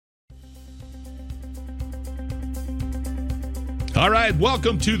All right,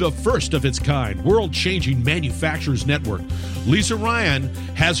 welcome to the first of its kind, world-changing manufacturers network. Lisa Ryan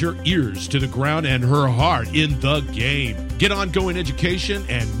has her ears to the ground and her heart in the game. Get ongoing education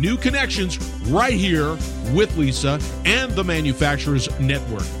and new connections right here with Lisa and the Manufacturers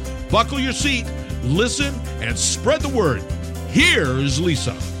Network. Buckle your seat, listen, and spread the word. Here's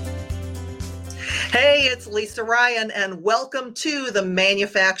Lisa. Hey, it's Lisa Ryan, and welcome to the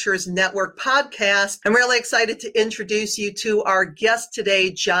Manufacturers Network podcast. I'm really excited to introduce you to our guest today,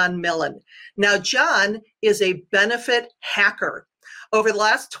 John Millen. Now, John is a benefit hacker. Over the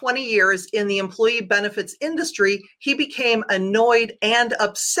last 20 years in the employee benefits industry, he became annoyed and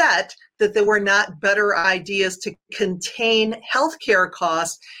upset that there were not better ideas to contain healthcare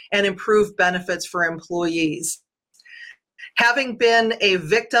costs and improve benefits for employees. Having been a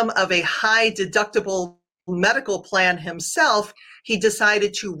victim of a high deductible medical plan himself, he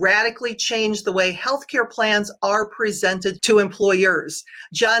decided to radically change the way healthcare plans are presented to employers.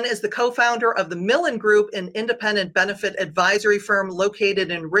 John is the co-founder of the Millen Group, an independent benefit advisory firm located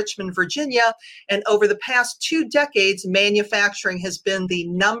in Richmond, Virginia. And over the past 2 decades, manufacturing has been the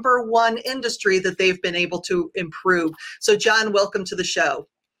number one industry that they've been able to improve. So John, welcome to the show.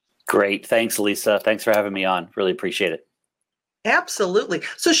 Great. Thanks, Lisa. Thanks for having me on. Really appreciate it. Absolutely.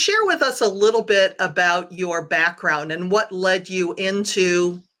 So share with us a little bit about your background and what led you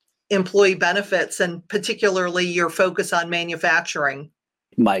into employee benefits and particularly your focus on manufacturing.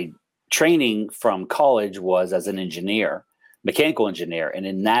 My training from college was as an engineer, mechanical engineer. And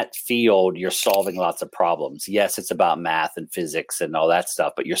in that field, you're solving lots of problems. Yes, it's about math and physics and all that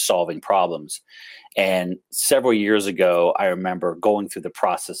stuff, but you're solving problems. And several years ago, I remember going through the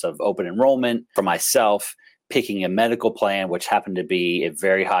process of open enrollment for myself, picking a medical plan, which happened to be a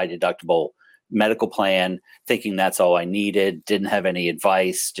very high deductible medical plan, thinking that's all I needed, didn't have any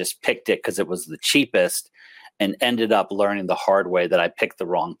advice, just picked it because it was the cheapest, and ended up learning the hard way that I picked the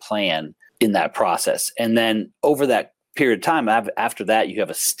wrong plan in that process. And then over that period of time, after that, you have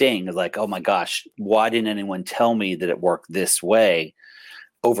a sting of like, oh my gosh, why didn't anyone tell me that it worked this way?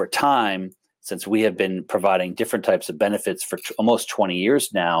 Over time, since we have been providing different types of benefits for almost 20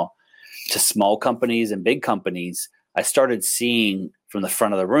 years now, to small companies and big companies, I started seeing from the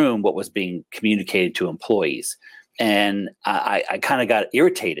front of the room what was being communicated to employees. And I kind of got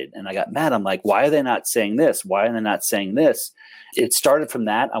irritated and I got mad. I'm like, why are they not saying this? Why are they not saying this? It started from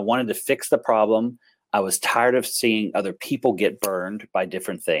that. I wanted to fix the problem. I was tired of seeing other people get burned by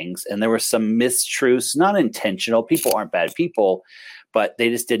different things. And there were some mistruths, not intentional. People aren't bad people, but they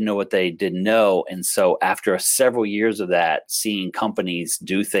just didn't know what they didn't know. And so after several years of that, seeing companies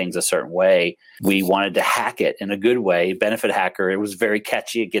do things a certain way, we wanted to hack it in a good way. Benefit hacker, it was very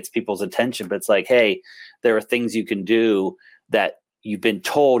catchy. It gets people's attention, but it's like, hey, there are things you can do that you've been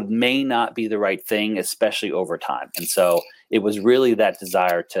told may not be the right thing, especially over time. And so it was really that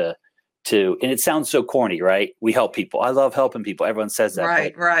desire to, and it sounds so corny, right? We help people. I love helping people. Everyone says that.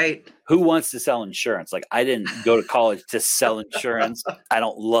 Right. Who wants to sell insurance? Like, I didn't go to college to sell insurance. I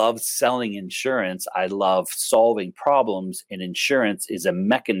don't love selling insurance. I love solving problems. And insurance is a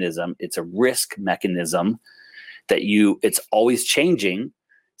mechanism. It's a risk mechanism that it's always changing.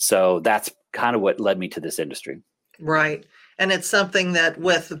 So that's kind of what led me to this industry. Right. And it's something that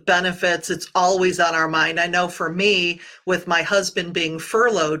with benefits, it's always on our mind. I know for me, with my husband being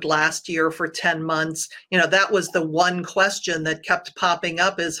furloughed last year for 10 months, that was the one question that kept popping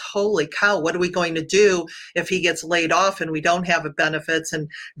up is, holy cow, what are we going to do if he gets laid off and we don't have benefits, and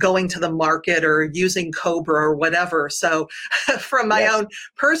going to the market or using Cobra or whatever. So from my own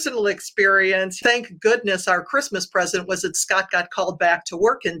personal experience, thank goodness our Christmas present was that Scott got called back to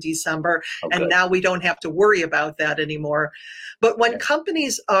work in December. And now we don't have to worry about that anymore. But when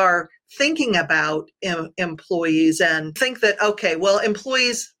companies are thinking about employees and think that, okay, well,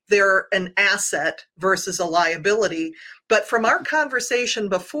 employees, they're an asset versus a liability. But from our conversation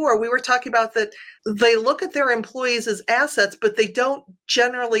before, we were talking about that they look at their employees as assets, but they don't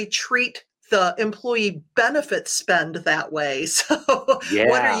generally treat the employee benefit spend that way. So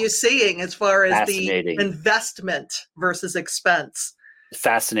what are you seeing as far as the investment versus expense?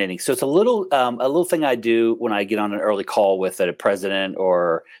 Fascinating. So it's a little thing I do when I get on an early call with a president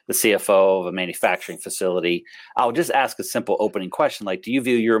or the CFO of a manufacturing facility. I'll just ask a simple opening question like, do you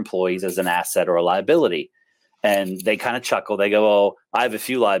view your employees as an asset or a liability? And they kind of chuckle. They go, oh, I have a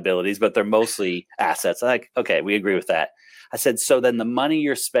few liabilities, but they're mostly assets. I'm like, okay, we agree with that. I said, so then the money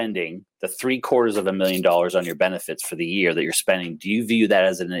you're spending, the $750,000 on your benefits for the year that you're spending, do you view that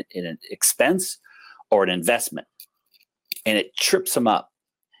as an expense or an investment? And it trips them up.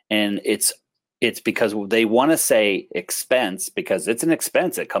 And it's because they want to say expense because it's an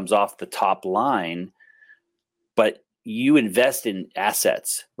expense. It comes off the top line. But you invest in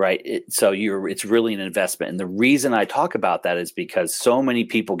assets, right? So it's really an investment. And the reason I talk about that is because so many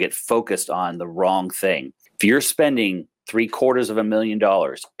people get focused on the wrong thing. If you're spending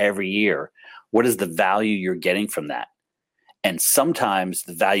 $750,000 every year, what is the value you're getting from that? And sometimes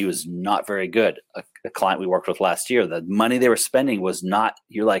the value is not very good. A client we worked with last year, the money they were spending was not,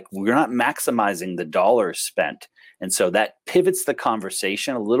 you're like, we're not maximizing the dollars spent. And so that pivots the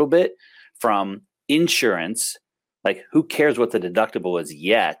conversation a little bit from insurance, like who cares what the deductible is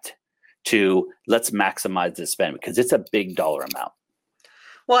yet, to let's maximize the spend because it's a big dollar amount.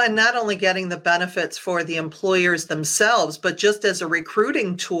 Well, and not only getting the benefits for the employers themselves, but just as a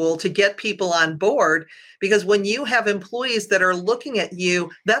recruiting tool to get people on board. Because when you have employees that are looking at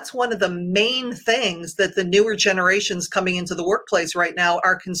you, that's one of the main things that the newer generations coming into the workplace right now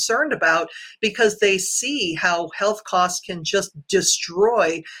are concerned about, because they see how health costs can just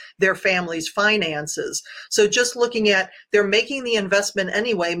destroy their family's finances. So just looking at, they're making the investment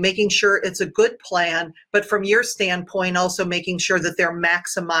anyway, making sure it's a good plan, but from your standpoint, also making sure that they're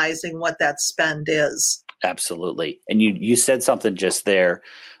maximizing what that spend is. Absolutely. And you said something just there.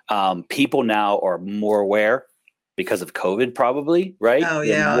 People now are more aware because of COVID, probably, right? Oh,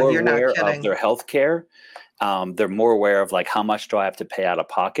 yeah. They're more You're not aware kidding. of their health care. They're more aware of like, how much do I have to pay out of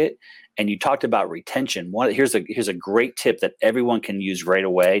pocket? And you talked about retention. Here's a great tip that everyone can use right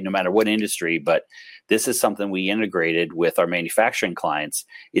away, no matter what industry, but this is something we integrated with our manufacturing clients,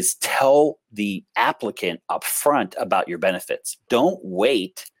 is tell the applicant up front about your benefits. Don't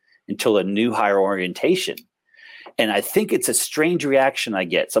wait until a new hire orientation. And I think it's a strange reaction I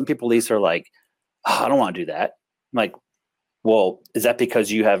get. Some people, Lisa, are like, oh, I don't want to do that. I'm like, well, is that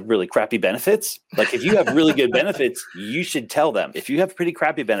because you have really crappy benefits? Like, if you have really good benefits, you should tell them. If you have pretty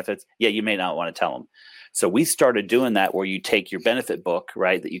crappy benefits, yeah, you may not want to tell them. So we started doing that, where you take your benefit book,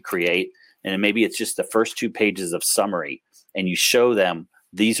 right, that you create, and maybe it's just the first 2 pages of summary, and you show them,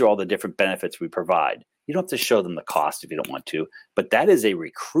 these are all the different benefits we provide. You don't have to show them the cost if you don't want to, but that is a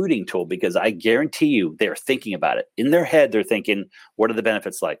recruiting tool, because I guarantee you they're thinking about it. In their head, they're thinking, what are the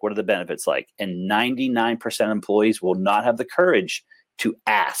benefits like? What are the benefits like? And 99% of employees will not have the courage to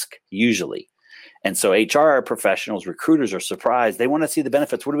ask, usually. And so HR professionals, recruiters are surprised. They want to see the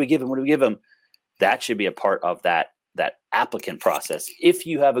benefits. What do we give them? What do we give them? That should be a part of that applicant process if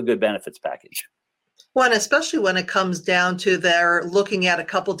you have a good benefits package. Well, and especially when it comes down to they're looking at a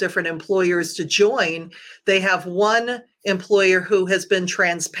couple different employers to join, they have one employer who has been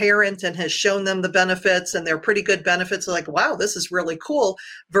transparent and has shown them the benefits, and they're pretty good benefits. They're like, wow, this is really cool,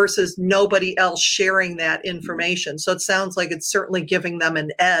 versus nobody else sharing that information. So it sounds like it's certainly giving them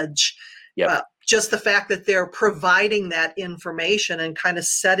an edge. Yep. Just the fact that they're providing that information and kind of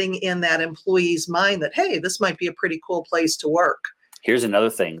setting in that employee's mind that, hey, this might be a pretty cool place to work. Here's another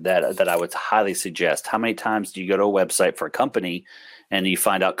thing that I would highly suggest. How many times do you go to a website for a company and you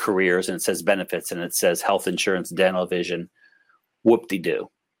find out careers and it says benefits and it says health insurance, dental, vision? Whoop-de-doo.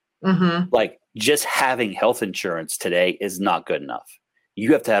 Mm-hmm. Like, just having health insurance today is not good enough.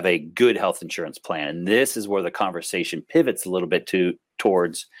 You have to have a good health insurance plan. And this is where the conversation pivots a little bit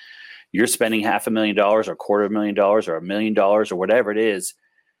towards you're spending $500,000 or $250,000 or $1 million or whatever it is.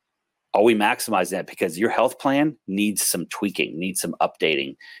 Are we maximizing that? Because your health plan needs some tweaking, needs some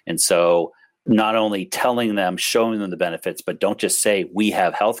updating. And so not only telling them, showing them the benefits, but don't just say we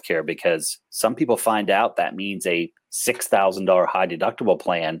have health care, because some people find out that means a $6,000 high deductible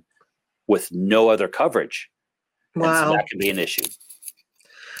plan with no other coverage. Wow. And so that can be an issue.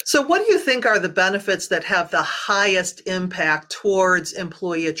 So what do you think are the benefits that have the highest impact towards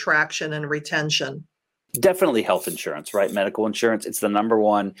employee attraction and retention? Definitely health insurance, right? Medical insurance. It's the number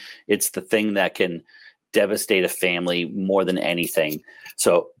one. It's the thing that can devastate a family more than anything.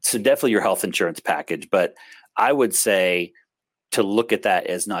 So definitely your health insurance package. But I would say to look at that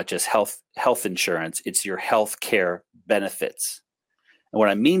as not just health insurance, it's your health care benefits. And what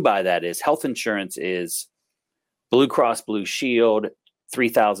I mean by that is health insurance is Blue Cross Blue Shield,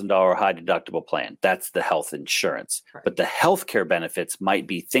 $3,000 high deductible plan. That's the health insurance. Right. But the healthcare benefits might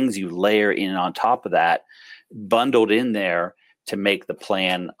be things you layer in on top of that, bundled in there to make the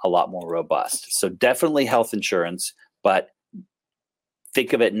plan a lot more robust. So definitely health insurance, but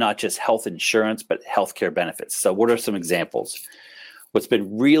think of it not just health insurance, but healthcare benefits. So what are some examples? What's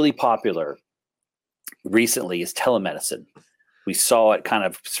been really popular recently is telemedicine. We saw it kind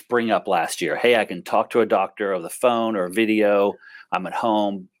of spring up last year. Hey, I can talk to a doctor over the phone or video. I'm at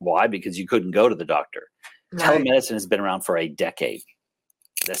home. Why? Because you couldn't go to the doctor. Right. Telemedicine has been around for a decade.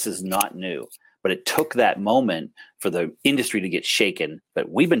 This is not new, but it took that moment for the industry to get shaken. But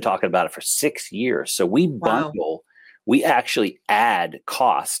we've been talking about it for 6 years. So we bundle, we actually add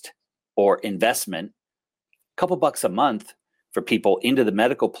cost or investment couple bucks a month for people into the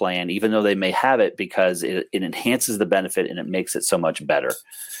medical plan, even though they may have it, because it enhances the benefit and it makes it so much better.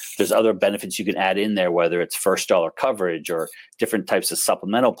 There's other benefits you can add in there, whether it's first dollar coverage or different types of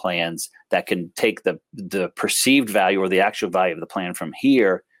supplemental plans that can take the perceived value or the actual value of the plan from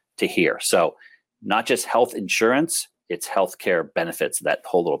here to here. So not just health insurance, it's healthcare benefits, that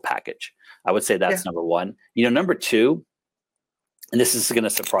whole little package. I would say that's number one. Number two, and this is going to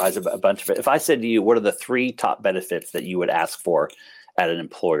surprise a bunch of it. If I said to you, what are the 3 top benefits that you would ask for at an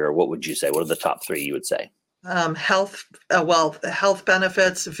employer? What would you say? What are the top 3 you would say? Health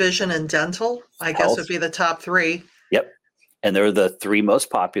benefits, vision, and dental, I guess would be the top 3. Yep. And they're the 3 most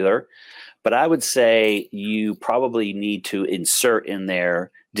popular. But I would say you probably need to insert in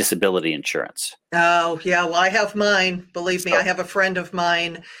there disability insurance. Oh, yeah. Well, I have mine. Believe me, I have a friend of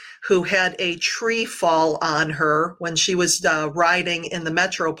mine who had a tree fall on her when she was riding in the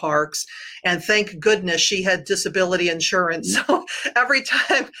metro parks. And thank goodness she had disability insurance. So every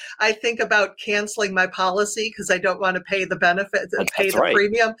time I think about canceling my policy because I don't want to pay the benefit,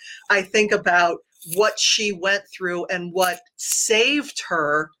 premium, I think about what she went through and what saved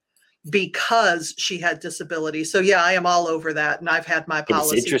her because she had disability. So yeah, I am all over that. And I've had my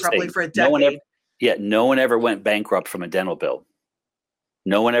policy probably for a decade. No one ever went bankrupt from a dental bill.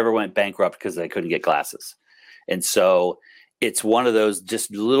 No one ever went bankrupt because they couldn't get glasses. And so it's one of those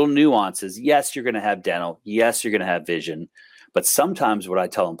just little nuances. Yes, you're going to have dental. Yes, you're going to have vision. But sometimes what I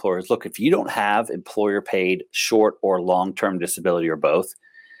tell employers, look, if you don't have employer paid short or long-term disability or both,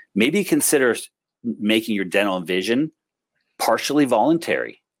 maybe consider making your dental and vision partially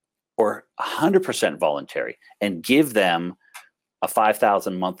voluntary or 100% voluntary and give them a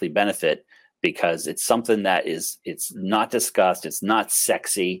 $5,000 monthly benefit, because it's something that it's not discussed. It's not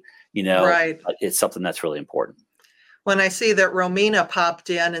sexy, right. It's something that's really important. When I see that Romina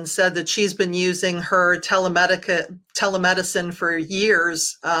popped in and said that she's been using her telemedicine for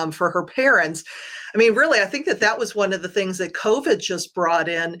years for her parents. I mean, really, I think that was one of the things that COVID just brought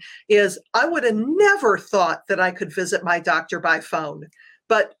in is I would have never thought that I could visit my doctor by phone.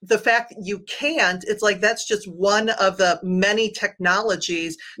 But the fact that you can't, it's like that's just one of the many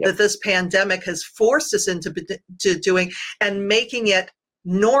technologies that this pandemic has forced us into doing and making it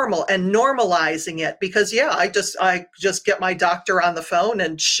normal and normalizing it. Because, I just get my doctor on the phone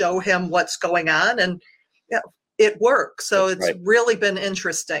and show him what's going on, and it works. So it's really been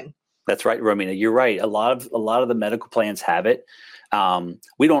interesting. That's right, Romina. You're right. A lot of the medical plans have it.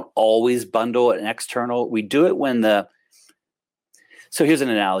 We don't always bundle an external. We do it when So here's an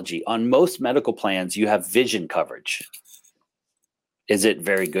analogy. On most medical plans, you have vision coverage. Is it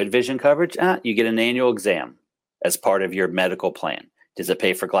very good vision coverage? You get an annual exam as part of your medical plan. Does it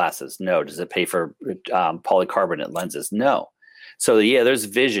pay for glasses? No. Does it pay for polycarbonate lenses? No. So there's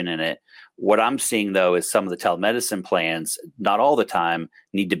vision in it. What I'm seeing, though, is some of the telemedicine plans, not all the time,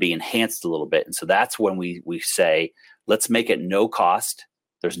 need to be enhanced a little bit. And so that's when we say, let's make it no cost.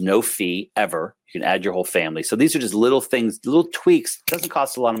 There's no fee ever. You can add your whole family. So these are just little things, little tweaks. It doesn't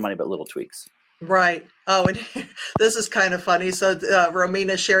cost a lot of money, but little tweaks. Right. Oh, and this is kind of funny. So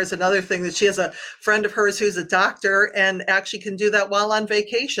Romina shares another thing that she has a friend of hers who's a doctor and actually can do that while on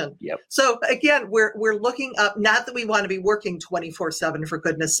vacation. Yep. So again, we're looking up, not that we want to be working 24/7 for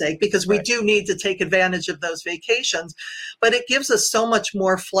goodness sake, because we do need to take advantage of those vacations, but it gives us so much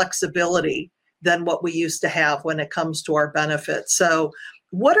more flexibility than what we used to have when it comes to our benefits. So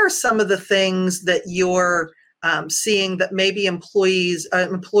what are some of the things that you're seeing that maybe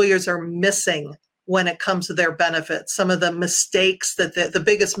employers are missing when it comes to their benefits? Some of the mistakes the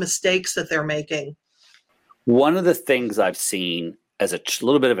biggest mistakes that they're making? One of the things I've seen as a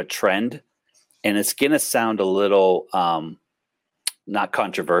little bit of a trend, and it's going to sound a little not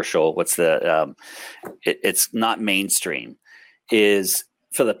controversial. It's not mainstream, is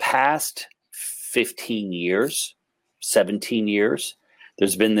for the past 15 years, 17 years,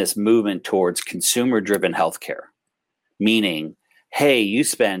 there's been this movement towards consumer-driven healthcare, meaning, hey, you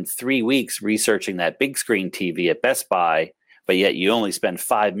spend 3 weeks researching that big screen TV at Best Buy, but yet you only spend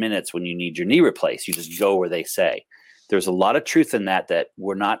 5 minutes when you need your knee replaced. You just go where they say. There's a lot of truth in that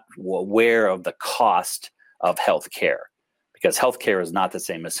we're not aware of the cost of healthcare, because healthcare is not the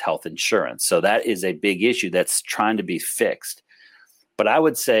same as health insurance. So that is a big issue that's trying to be fixed. But I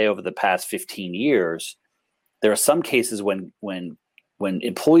would say over the past 15 years, there are some cases when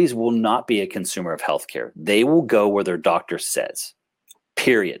employees will not be a consumer of healthcare. They will go where their doctor says,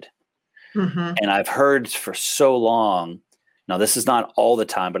 period. Mm-hmm. And I've heard for so long, now this is not all the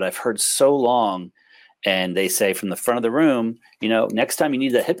time, but I've heard so long, and they say from the front of the room, next time you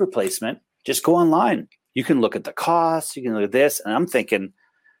need a hip replacement, just go online. You can look at the costs, you can look at this. And I'm thinking,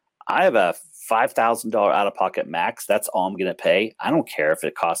 I have a $5,000 out of pocket max, that's all I'm going to pay. I don't care if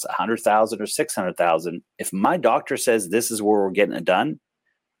it costs $100,000 or $600,000. If my doctor says this is where we're getting it done,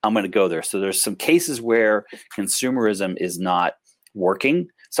 I'm going to go there. So there's some cases where consumerism is not working.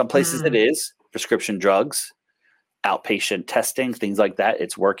 Some places it is. Prescription drugs, outpatient testing, things like that,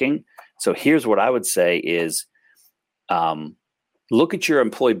 it's working. So here's what I would say is look at your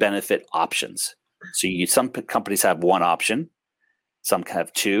employee benefit options. So some companies have one option, some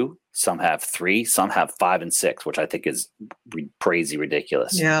have two, some have three, some have 5 and 6, which I think is crazy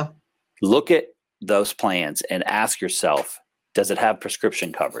ridiculous. Yeah. Look at those plans and ask yourself, does it have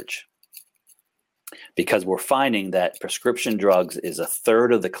prescription coverage? Because we're finding that prescription drugs is a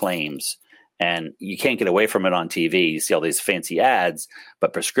third of the claims, and you can't get away from it on TV. You see all these fancy ads,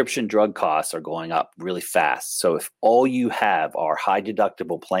 but prescription drug costs are going up really fast. So if all you have are high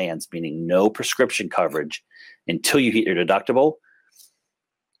deductible plans, meaning no prescription coverage until you hit your deductible,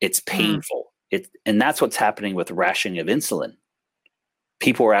 it's painful. And that's what's happening with rationing of insulin.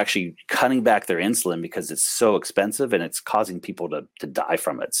 People are actually cutting back their insulin because it's so expensive and it's causing people to die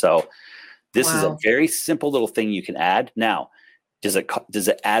from it. So this is a very simple little thing you can add. Now, does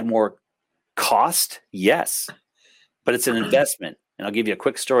it add more cost? Yes, but it's an investment. And I'll give you a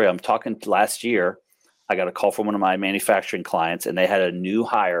quick story. I'm talking last year, I got a call from one of my manufacturing clients, and they had a new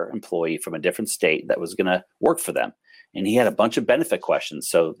hire employee from a different state that was going to work for them. And he had a bunch of benefit questions.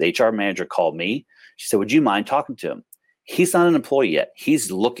 So the HR manager called me. She said, would you mind talking to him? He's not an employee yet. He's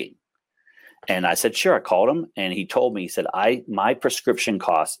looking. And I said, sure. I called him and he told me, he said, my prescription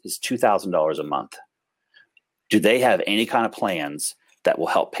cost is $2,000 a month. Do they have any kind of plans that will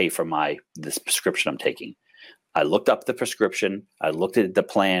help pay for this prescription I'm taking? I looked up the prescription. I looked at the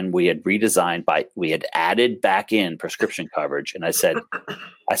plan we had redesigned we had added back in prescription coverage. And I said,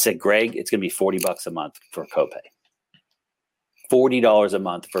 Greg, it's going to be $40 a month for copay. $40 a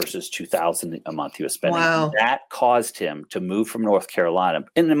month versus $2,000 a month he was spending. Wow. That caused him to move from North Carolina,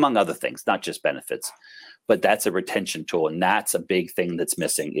 and among other things, not just benefits, but that's a retention tool. And that's a big thing that's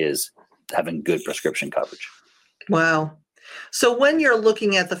missing is having good prescription coverage. Wow. So when you're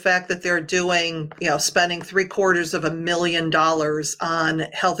looking at the fact that they're doing, spending $750,000 on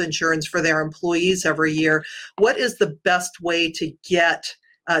health insurance for their employees every year, what is the best way to get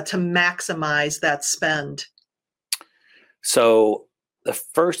to maximize that spend? So the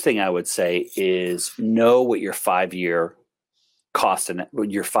first thing I would say is know what your 5-year cost and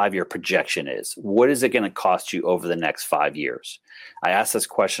what your 5-year projection is. What is it going to cost you over the next 5 years? I ask this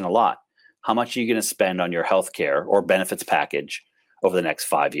question a lot. How much are you going to spend on your healthcare or benefits package over the next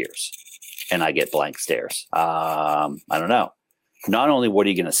 5 years? And I get blank stares. I don't know. Not only what are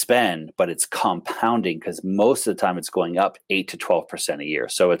you going to spend, but it's compounding because most of the time it's going up 8 to 12% a year.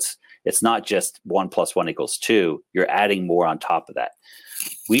 So it's not just 1 + 1 = 2. You're adding more on top of that.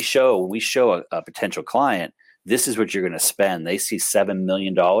 When we show a potential client, this is what you're going to spend. They see $7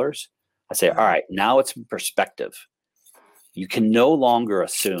 million. I say, all right, now it's in perspective. You can no longer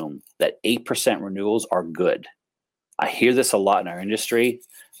assume that 8% renewals are good. I hear this a lot in our industry.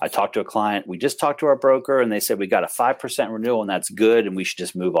 I talked to a client. We just talked to our broker and they said, we got a 5% renewal and that's good. And we should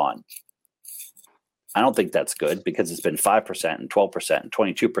just move on. I don't think that's good because it's been 5% and 12% and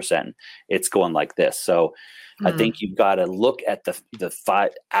 22%. It's going like this. So I think you've got to look at the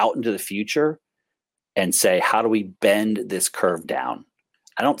 5 out into the future and say, how do we bend this curve down?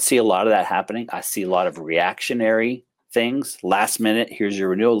 I don't see a lot of that happening. I see a lot of reactionary things. Last minute, here's your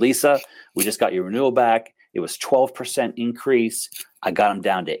renewal. Lisa, we just got your renewal back. It was 12% increase. I got them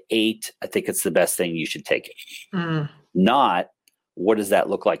down to 8. I think it's the best thing. You should take it. Not, what does that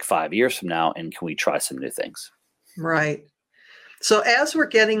look like 5 years from now? And can we try some new things? Right. So as we're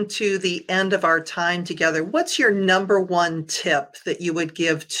getting to the end of our time together, what's your number one tip that you would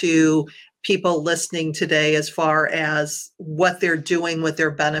give to people listening today as far as what they're doing with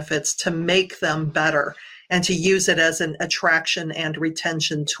their benefits to make them better and to use it as an attraction and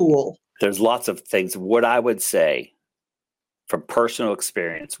retention tool? There's lots of things. What I would say from personal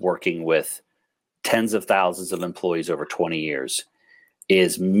experience working with tens of thousands of employees over 20 years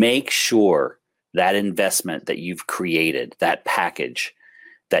is make sure that investment that you've created, that package,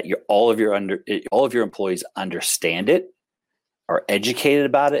 that all of your employees understand it, are educated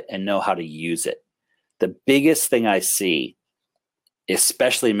about it, and know how to use it. The biggest thing I see,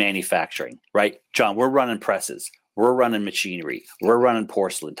 especially manufacturing, right? John, we're running presses. We're running machinery. We're running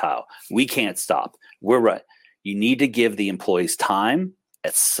porcelain tile. We can't stop. You need to give the employees time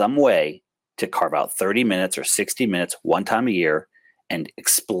at some way to carve out 30 minutes or 60 minutes one time a year and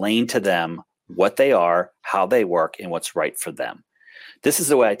explain to them what they are, how they work, and what's right for them. This is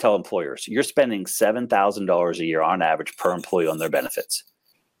the way I tell employers. You're spending $7,000 a year on average per employee on their benefits.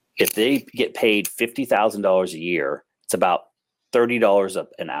 If they get paid $50,000 a year, it's about $30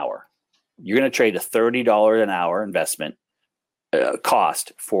 an hour. You're going to trade a $30 an hour investment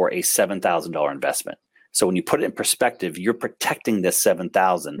cost for a $7,000 investment. So when you put it in perspective, you're protecting this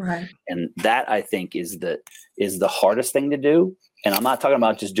 $7,000, Right. and that I think is the hardest thing to do. And I'm not talking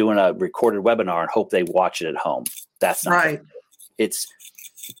about just doing a recorded webinar and hope they watch it at home. That's not Right. It's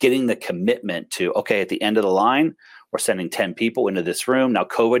getting the commitment to, okay, at the end of the line, we're sending 10 people into this room. Now,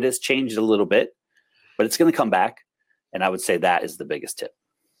 COVID has changed a little bit, but it's going to come back. And I would say that is the biggest tip.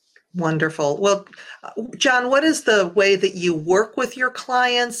 Wonderful. Well, John, what is the way that you work with your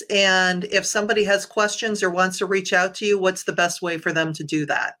clients? And if somebody has questions or wants to reach out to you, what's the best way for them to do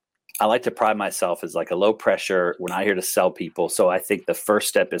that? I like to pride myself as like a low pressure. We're not here to sell people. So I think the first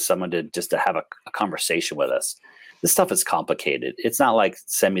step is someone to have a conversation with us. This stuff is complicated. It's not like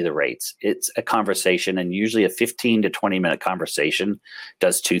send me the rates. It's a conversation, and usually a 15 to 20 minute conversation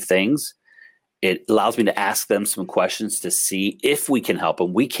does two things. It allows me to ask them some questions to see if we can help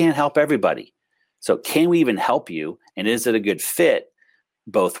them. We can't help everybody. So can we even help you? And is it a good fit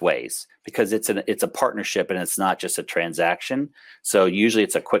both ways? Because it's a partnership and it's not just a transaction. So usually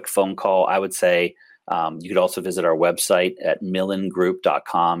it's a quick phone call. I would say you could also visit our website at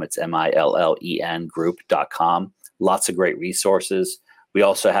millengroup.com. It's MILLEN group.com. Lots of great resources. We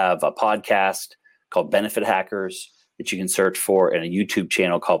also have a podcast called Benefit Hackers that you can search for, and a YouTube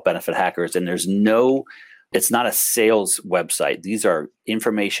channel called Benefit Hackers. And it's not a sales website. These are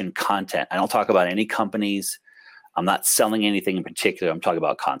information content. I don't talk about any companies. I'm not selling anything in particular. I'm talking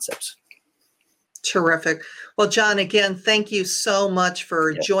about concepts. Terrific. Well, John, again, thank you so much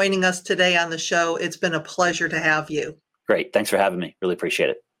for joining us today on the show. It's been a pleasure to have you. Great. Thanks for having me. Really appreciate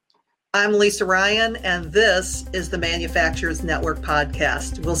it. I'm Lisa Ryan, and this is the Manufacturers Network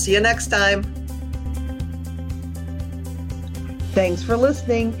podcast. We'll see you next time. Thanks for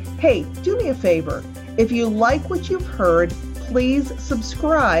listening. Hey, do me a favor. If you like what you've heard, please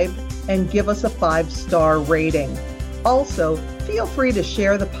subscribe and give us a 5-star rating. Also, feel free to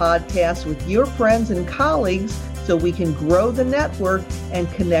share the podcast with your friends and colleagues so we can grow the network and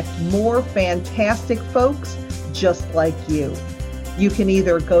connect more fantastic folks just like you. You can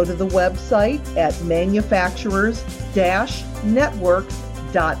either go to the website at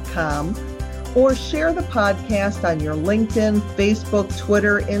manufacturers-network.com or share the podcast on your LinkedIn, Facebook,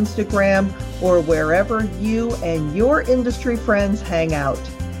 Twitter, Instagram, or wherever you and your industry friends hang out.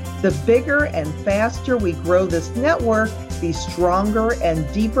 The bigger and faster we grow this network, the stronger and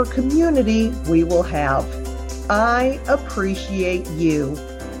deeper community we will have. I appreciate you.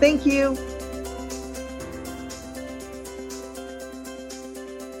 Thank you.